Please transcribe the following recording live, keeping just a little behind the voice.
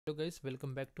Hello guys,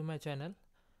 welcome back to my channel.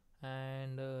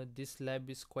 And this lab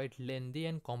is quite lengthy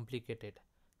and complicated.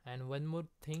 And one more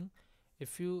thing,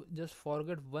 if you just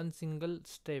forget one single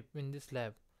step in this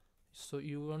lab, so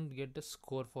you won't get the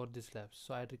score for this lab.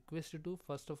 So I request you to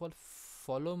first of all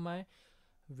follow my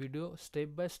video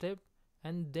step by step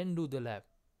and then do the lab.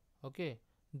 Okay,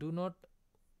 do not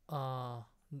uh,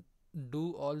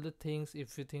 do all the things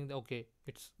if you think okay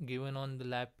it's given on the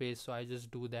lab page, so I just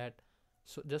do that.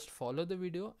 So just follow the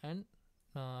video and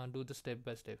do the step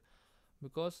by step,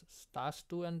 because task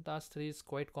 2 and task 3 is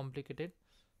quite complicated.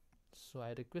 So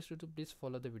I request you to please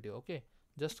follow the video. Okay,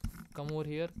 just come over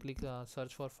here, click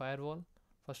search for firewall.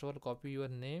 First of all, copy your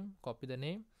name, copy the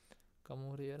name, come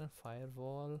over here and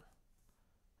firewall,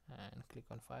 and click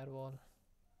on firewall.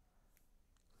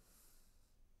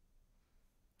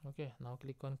 Okay, now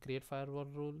click on create firewall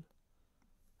rule,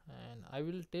 and I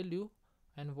will tell you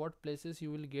and what places you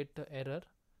will get the error.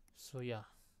 So yeah,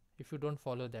 if you don't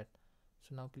follow that.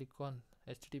 So now click on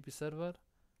HTTP server,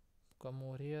 come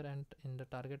over here and in the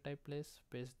target type place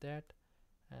paste that,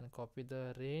 and copy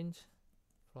the range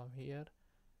from here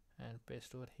and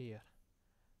paste over here,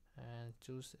 and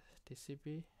choose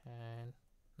TCP, and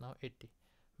now 80.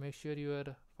 Make sure your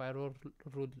firewall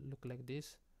rule look like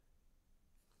this.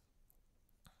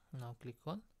 Now click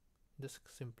on this,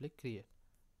 simply create.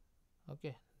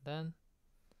 Okay, done.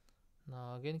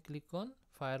 Now again click on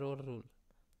firewall rule.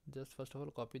 Just first of all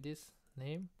copy this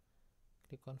name,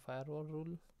 click on firewall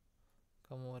rule,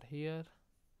 come over here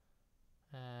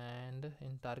and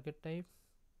in target type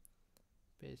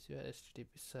paste your HTTP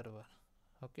server.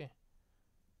 Okay,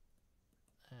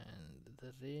 and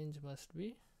the range must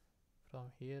be from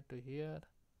here to here.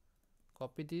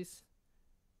 Copy this,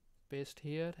 paste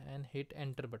here and hit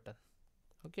enter button.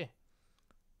 Okay,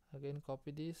 again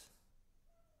copy this,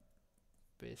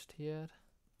 paste here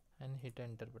and hit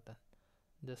enter button.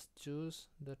 Just choose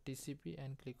the TCP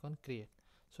and click on create.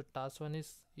 So task 1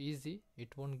 is easy,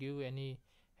 it won't give any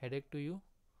headache to you.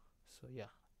 So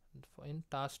yeah, in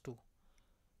task 2,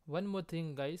 one more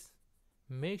thing guys,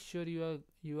 make sure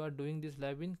you are doing this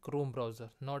lab in Chrome browser,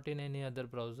 not in any other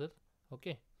browser.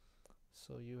 Okay,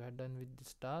 so you have done with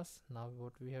this task. Now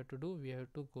what we have to do, we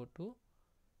have to go to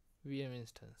VM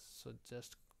instance. So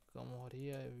just come over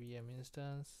here, VM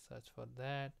instance, search for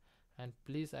that, and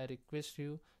please I request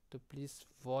you to please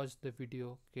watch the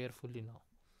video carefully now.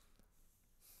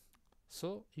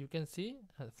 So you can see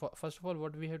first of all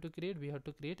what we have to create, we have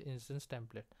to create instance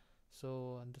template.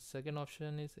 So the second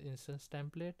option is instance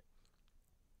template,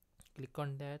 click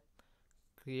on that,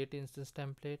 create instance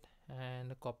template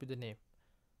and copy the name.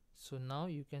 So now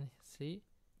you can see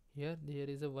here there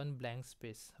is a one blank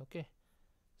space. Okay,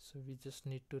 so we just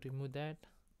need to remove that.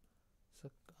 So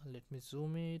let me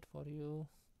zoom it for you,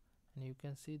 and you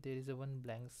can see there is a one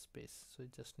blank space, so you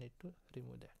just need to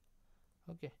remove that.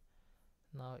 Okay,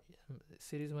 now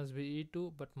series must be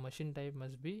E2 but machine type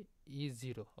must be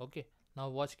E0. Okay, now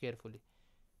watch carefully,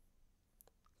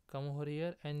 come over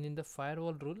here and in the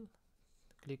firewall rule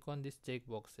click on these check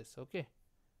boxes. Okay,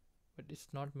 but it's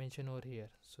not mentioned over here,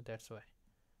 so that's why.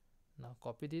 Now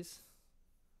copy this.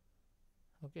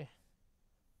 Okay,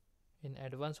 in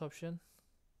advanced option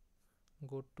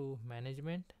go to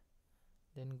management,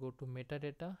 then go to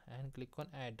metadata and click on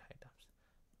add items,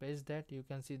 paste that. You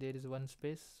can see there is one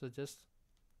space, so just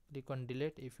click on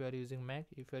delete if you are using Mac.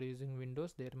 If you are using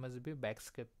Windows, there must be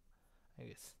backscape, I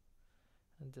guess,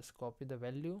 and just copy the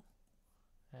value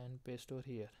and paste over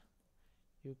here.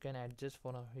 You can adjust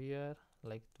from here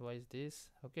likewise this.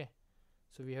 Okay,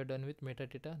 so we have done with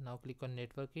metadata. Now click on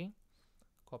networking,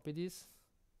 copy this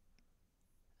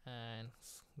and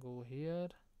go here,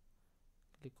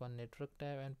 click on network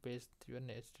tab and paste your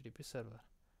HTTP server.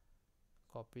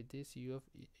 Copy this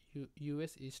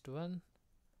US East 1,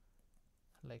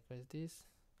 likewise this.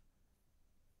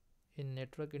 In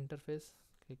network interface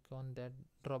click on that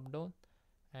drop down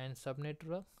and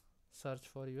subnetwork, search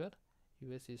for your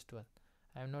US East 1.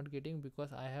 I am not getting because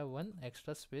I have one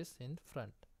extra space in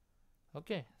front.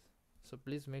 Okay, so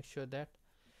please make sure that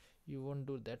you won't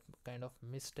do that kind of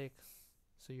mistake.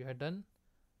 So you have done.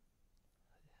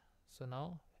 So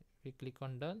now we click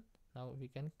on done. Now we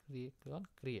can click on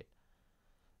create.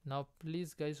 Now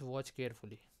please guys watch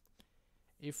carefully.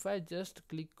 If I just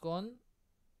click on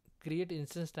create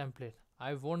instance template,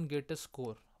 I won't get a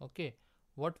score. Okay,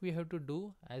 what we have to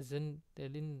do, as in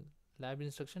telling lab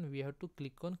instruction, we have to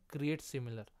click on create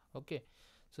similar. Okay,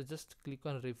 so just click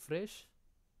on refresh.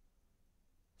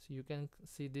 So you can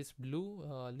see this blue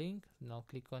link. Now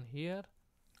click on here.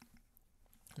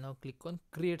 Now click on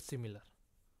create similar.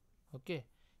 Okay,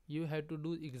 you have to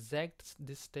do exact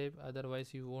this step,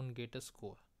 otherwise you won't get a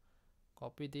score.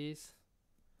 copy this.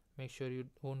 Make sure you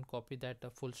don't copy that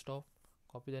full stop.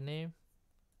 Copy the name,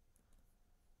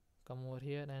 come over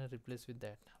here and replace with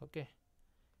that. Okay,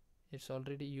 it's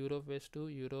already Europe West 2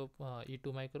 Europe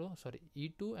E2 micro, sorry,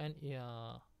 E2 and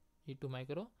E2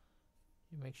 micro.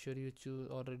 You make sure you choose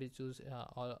all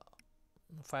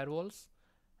firewalls,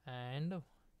 and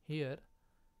here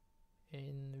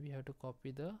we have to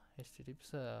copy the HTTP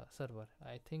server.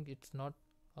 I think it's not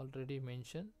already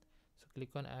mentioned, so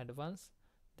click on advanced,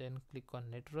 then click on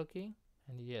networking,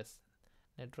 and yes,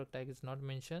 network tag is not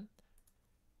mentioned.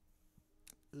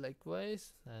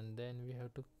 Likewise, and then we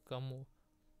have to come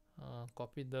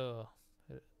copy the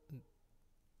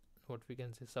what we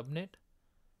can say subnet.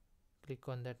 Click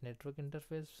on that network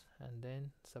interface and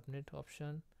then subnet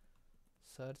option,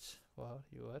 search for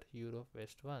your Europe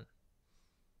West 1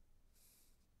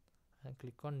 and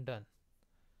click on done.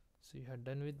 So you are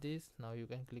done with this. Now you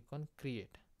can click on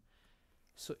create.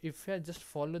 So if you just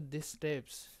follow these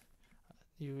steps,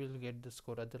 you will get the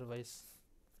score, otherwise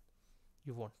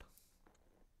you won't.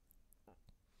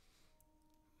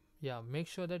 Yeah, make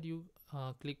sure that you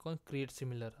click on create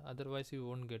similar, otherwise you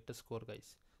won't get the score,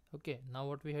 guys. Okay, now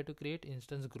what we have to create?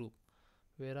 Instance group.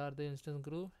 Where are the instance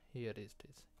group? Here it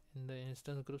is. In the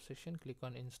instance group section, click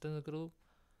on instance group.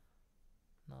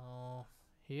 Now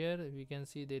here we can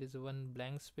see there is one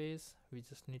blank space. We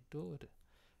just need to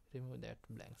remove that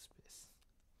blank space.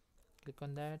 Click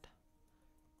on that,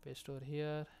 paste over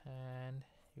here, and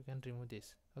you can remove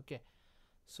this. Okay,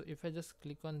 so if I just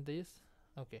click on this,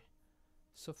 okay,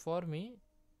 so for me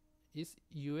is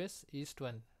US East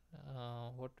 1,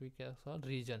 what we can call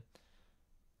region.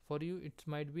 For you it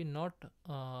might be not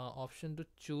option to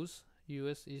choose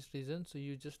US East region, so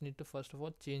you just need to first of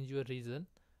all change your region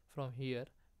from here,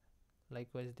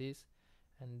 likewise this,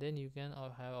 and then you can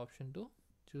have option to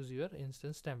choose your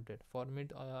instance template. For me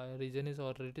region is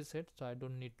already set, so I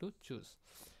don't need to choose.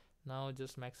 Now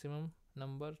just maximum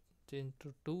number change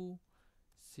to 2,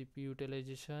 CPU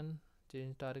utilization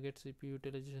change target CPU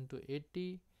utilization to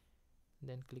 80,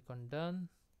 then click on done.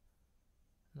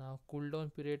 Now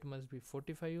cooldown period must be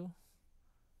 45.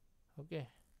 Okay,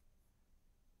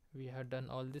 we have done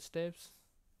all the steps.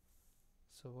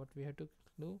 So what we have to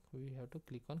do, we have to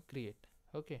click on create.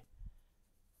 Okay,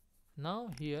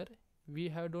 now here we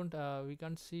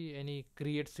can't see any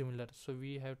create similar, so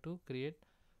we have to create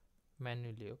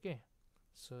manually. Okay,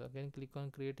 so again click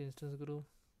on create instance group,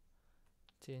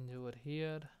 change over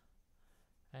here,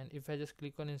 and if I just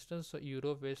click on instance, so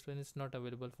Europe West 1 is not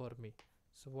available for me.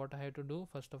 So what I have to do,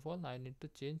 first of all I need to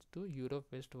change to Europe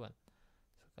West 1.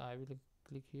 So I will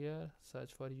click here,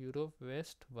 search for Europe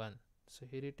West 1. So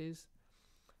here it is,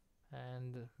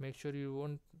 and make sure you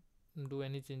won't do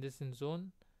any changes in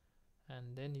zone,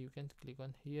 and then you can click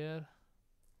on here.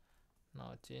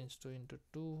 Now change to into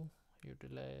 2,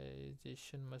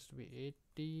 utilization must be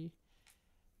 80,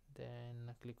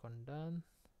 then click on done.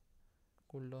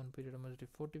 Cooldown period must be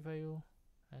 45,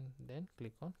 and then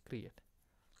click on create.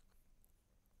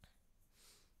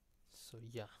 So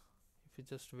yeah, if you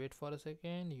just wait for a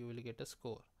second, you will get a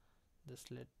score.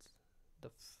 Just let the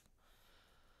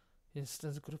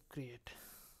instance group create.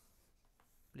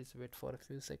 Please wait for a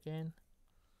few seconds,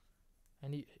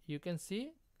 and you can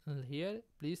see here,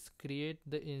 please create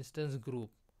the instance group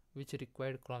which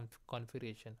required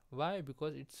configuration. Why?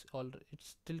 Because it's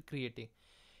still creating.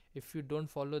 If you don't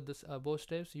follow this above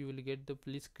steps, you will get the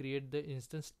please create the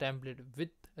instance template with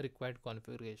required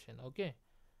configuration. Okay,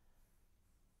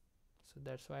 so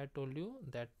that's why I told you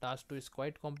that task 2 is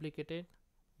quite complicated.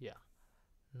 Yeah,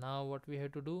 now what we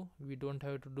have to do, we don't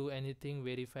have to do anything,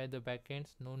 verify the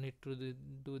backends, no need to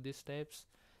do these steps.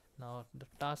 Now the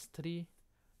task 3,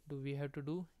 do we have to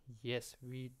do? Yes,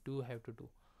 we do have to do.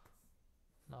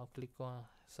 Now click on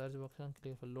search box and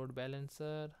click for load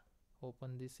balancer,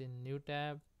 open this in new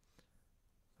tab,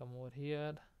 come over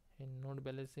here in node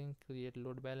balancing, create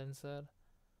load balancer,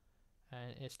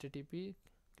 and HTTP,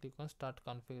 click on start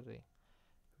configuring.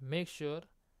 Make sure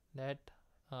that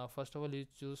first of all you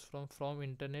choose from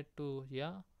internet to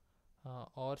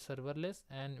or serverless,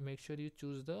 and make sure you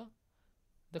choose the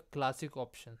classic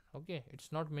option. Okay,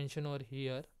 it's not mentioned over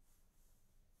here.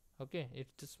 Okay, it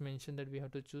just mentioned that we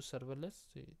have to choose serverless,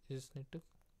 so you just need to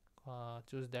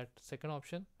choose that second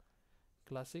option,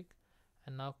 classic.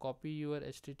 And now copy your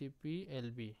HTTP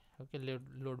LB, okay,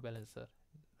 load balancer,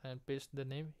 and paste the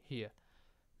name here.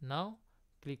 Now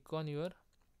click on your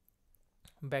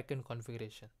backend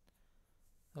configuration.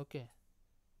 Okay,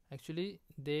 actually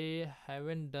they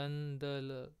haven't done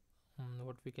the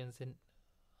what we can say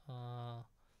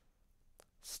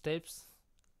steps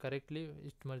correctly.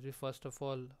 It must be first of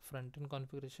all front end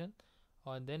configuration,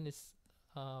 or then it's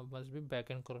must be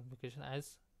backend configuration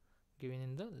as given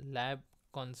in the lab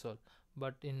console.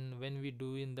 But in when we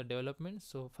do in the development,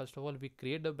 so first of all we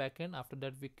create the backend, after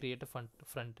that we create a front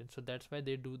end. So that's why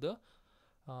they do the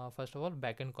first of all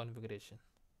backend configuration.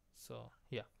 So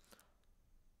yeah,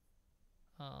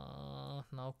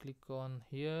 now click on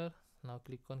here, now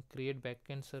click on create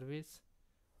backend service.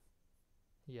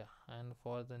 Yeah, and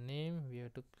for the name we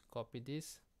have to copy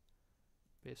this,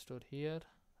 paste over here.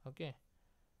 Okay,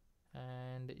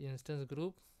 and instance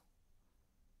group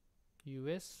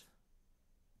US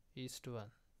East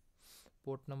 1,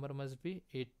 port number must be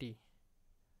 80.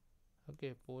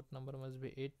 Okay, port number must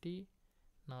be 80.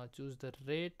 Now choose the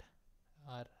rate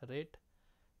rate,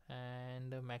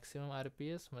 and maximum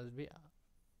RPS must be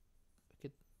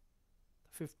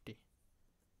 50.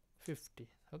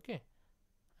 Okay,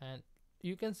 and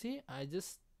you can see I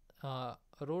just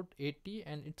wrote 80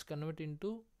 and it's converted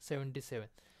into 77.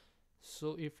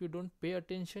 So if you don't pay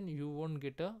attention, you will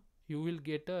get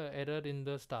a error in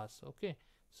the stars. Okay,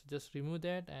 so just remove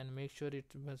that and make sure it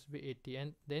must be 80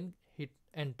 and then hit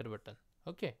enter button.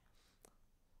 Okay,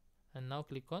 and now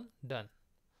click on done.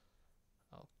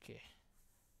 Okay,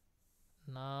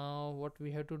 now what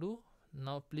we have to do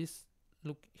now, please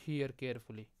look here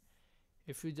carefully.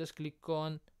 If you just click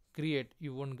on create,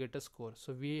 you won't get a score.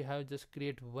 So we have just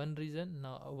create one region,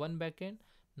 now one backend.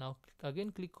 Now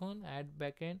again click on add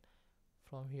backend.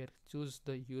 From here choose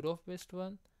the Europe West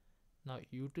one. Now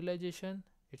utilization,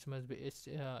 it must be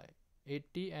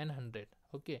 80 and 100.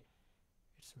 Okay,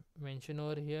 it's mentioned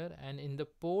over here, and in the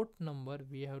port number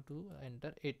we have to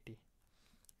enter 80. It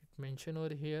mentioned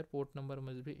over here port number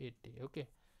must be 80. Okay,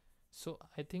 so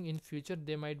I think in future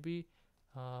they might be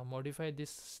modify these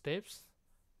steps,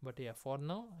 but yeah, for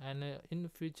now and in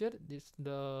future this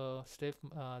the step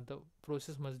the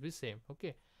process must be same.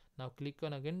 Okay, now click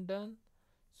on again done.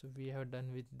 So we have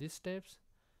done with these steps.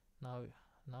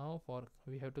 Now for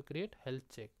we have to create health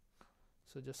check.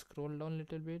 So just scroll down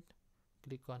little bit,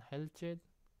 click on health check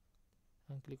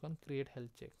and click on create health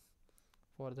check.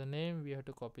 For the name we have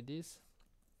to copy this,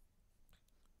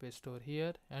 paste over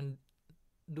here, and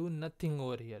do nothing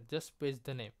over here, just paste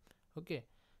the name. Okay,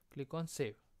 click on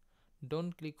save.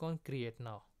 Don't click on create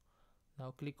now.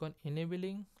 Now click on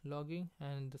enabling logging,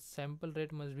 and the sample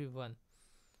rate must be 1.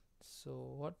 So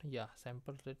what, yeah,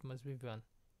 sample rate must be 1.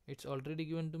 It's already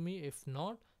given to me. If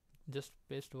not, just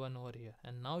paste 1 over here.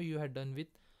 And now you have done with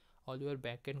all your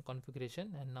backend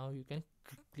configuration, and now you can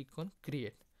click on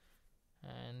create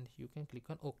and you can click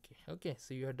on OK. Okay,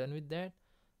 so you are done with that.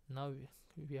 Now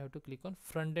we have to click on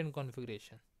front end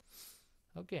configuration.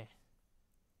 Okay,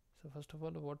 so first of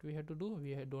all what we have to do,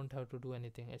 we don't have to do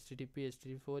anything. HTTP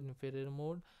HTTP4 inferior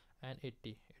mode and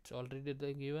 80, it's already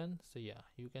the given. So yeah,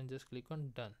 you can just click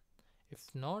on done. If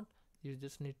not, you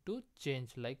just need to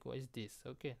change likewise this.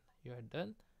 Okay, you are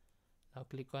done. Now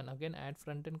click on again add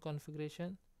front end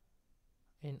configuration.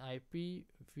 In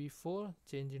IPv4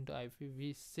 change into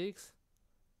IPv6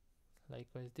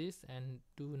 likewise this, and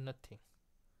do nothing.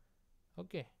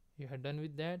 Okay, you are done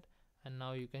with that, and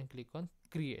now you can click on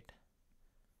create.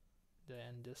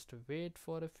 Then just wait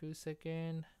for a few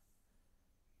seconds.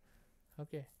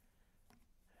 Okay,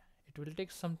 it will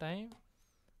take some time.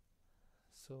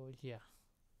 So yeah,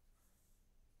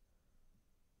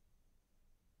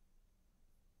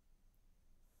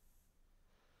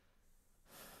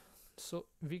 so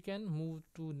we can move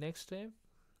to next step.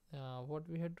 What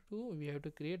we have to do, we have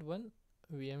to create one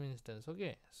VM instance.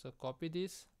 Okay, so copy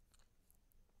this,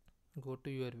 go to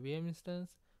your VM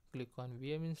instance, click on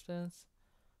VM instance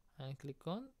and click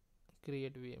on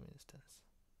create VM instance.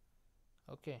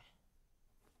 Okay,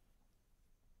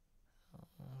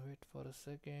 wait for a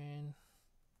second.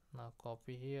 Now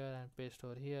copy here and paste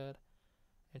over here.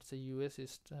 It's a US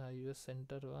US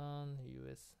center one.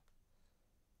 US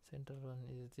center one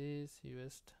is this.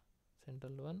 US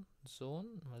central one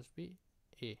zone must be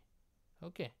A.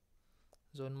 Okay,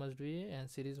 zone must be A and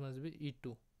series must be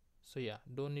E2. So yeah,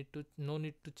 no need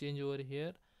to change over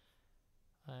here.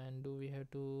 And do we have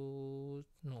to,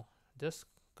 no, just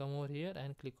come over here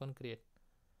and click on create.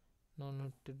 No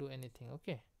need to do anything.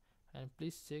 Okay, and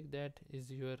please check that is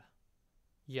your,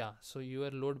 yeah, so your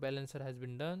load balancer has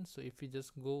been done. So if you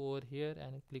just go over here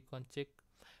and click on check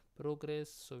progress,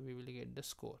 so we will get the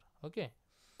score. Okay,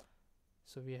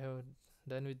 so we have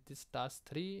done with this task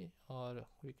 3, or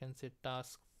we can say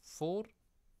task 4,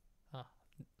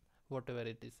 whatever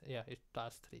it is. Yeah, it's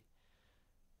task 3.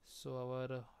 So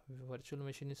our virtual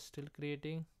machine is still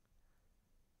creating.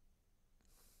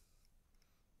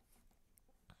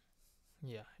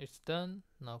 Yeah, it's done.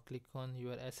 Now click on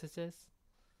your SSH,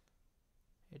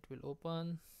 it will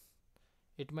open.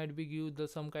 it might be give the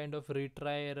some kind of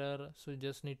retry error, so you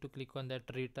just need to click on that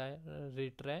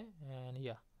retry, and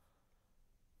yeah,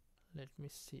 let me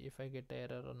see if I get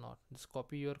error or not. Just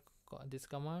copy your this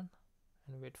command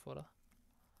and wait for a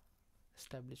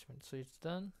establishment. So it's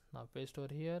done. Now paste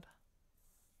over here.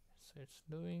 So it's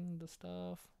doing the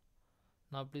stuff.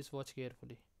 Now please watch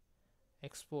carefully.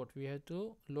 Export, we have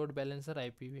to load balancer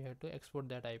IP, we have to export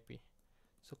that IP.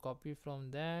 So copy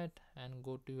from that and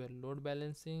go to your load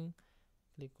balancing,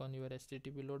 click on your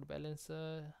HTTP load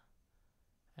balancer,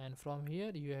 and from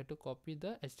here you have to copy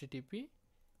the HTTP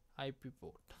IP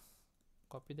port.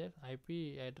 Copy that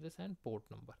IP address and port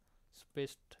number. So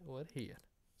paste over here.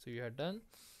 So you are done.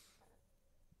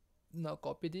 Now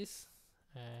copy this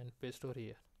and paste over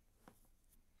here.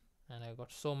 And I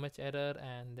got so much error,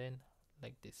 and then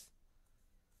like this.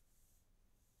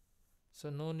 So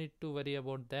no need to worry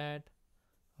about that.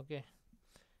 Okay,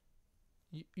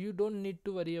 you don't need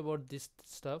to worry about this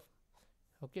stuff.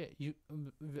 Okay,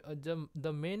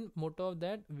 the main motto of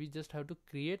that, we just have to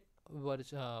create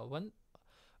one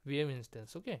VM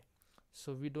instance. Okay,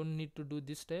 so we don't need to do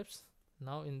these steps.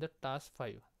 Now in the task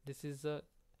 5, this is a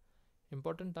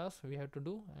important task we have to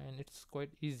do, and it's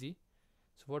quite easy.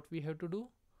 So what we have to do,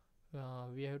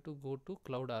 we have to go to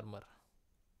Cloud Armor.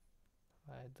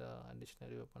 Why the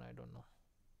dictionary open, I don't know.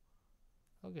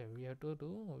 Okay, we have to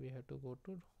go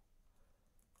to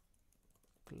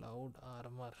Cloud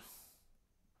Armor.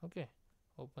 Okay,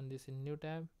 open this in new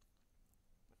tab,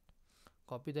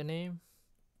 copy the name,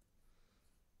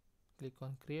 click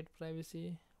on create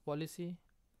privacy policy,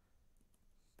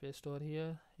 paste over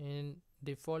here. In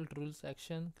default rules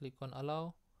action, click on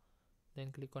allow,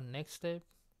 then click on next step,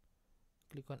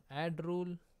 click on add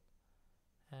rule,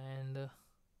 and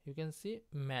you can see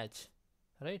match,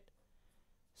 right?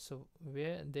 So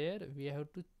where there we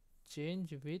have to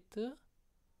change with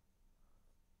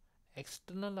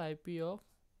external IP of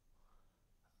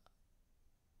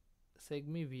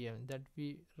Segmi VM that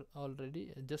we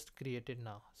already just created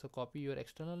now. So copy your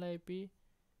external IP,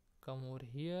 come over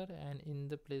here, and in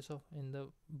the place of, in the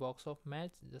box of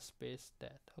match, just paste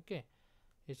that. Okay,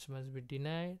 it must be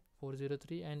denied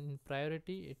 403, and in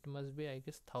priority it must be, I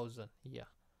guess, 1000. Yeah,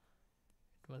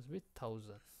 it must be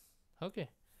 1000. Okay,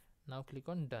 now click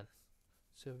on done.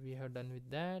 So we have done with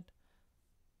that.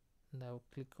 Now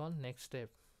click on next step.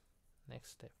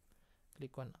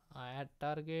 Click on add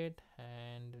target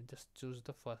and just choose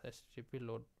the first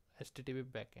HTTP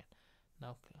backend.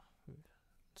 Now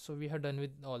so we have done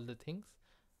with all the things.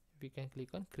 We can click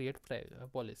on create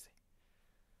policy.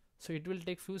 So it will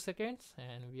take few seconds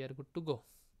and we are good to go.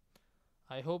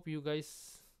 I hope you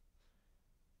guys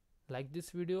like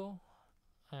this video,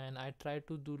 and I try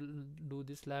to do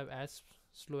this lab as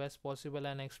slow as possible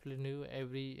and explain you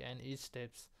every and each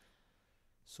steps.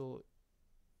 So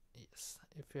yes,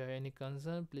 if you have any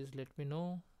concern, please let me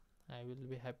know. I will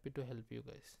be happy to help you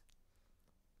guys.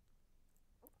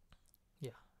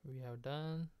 Yeah, we have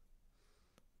done.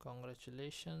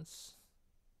 Congratulations.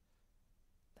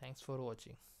 Thanks for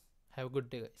watching. Have a good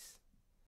day, guys.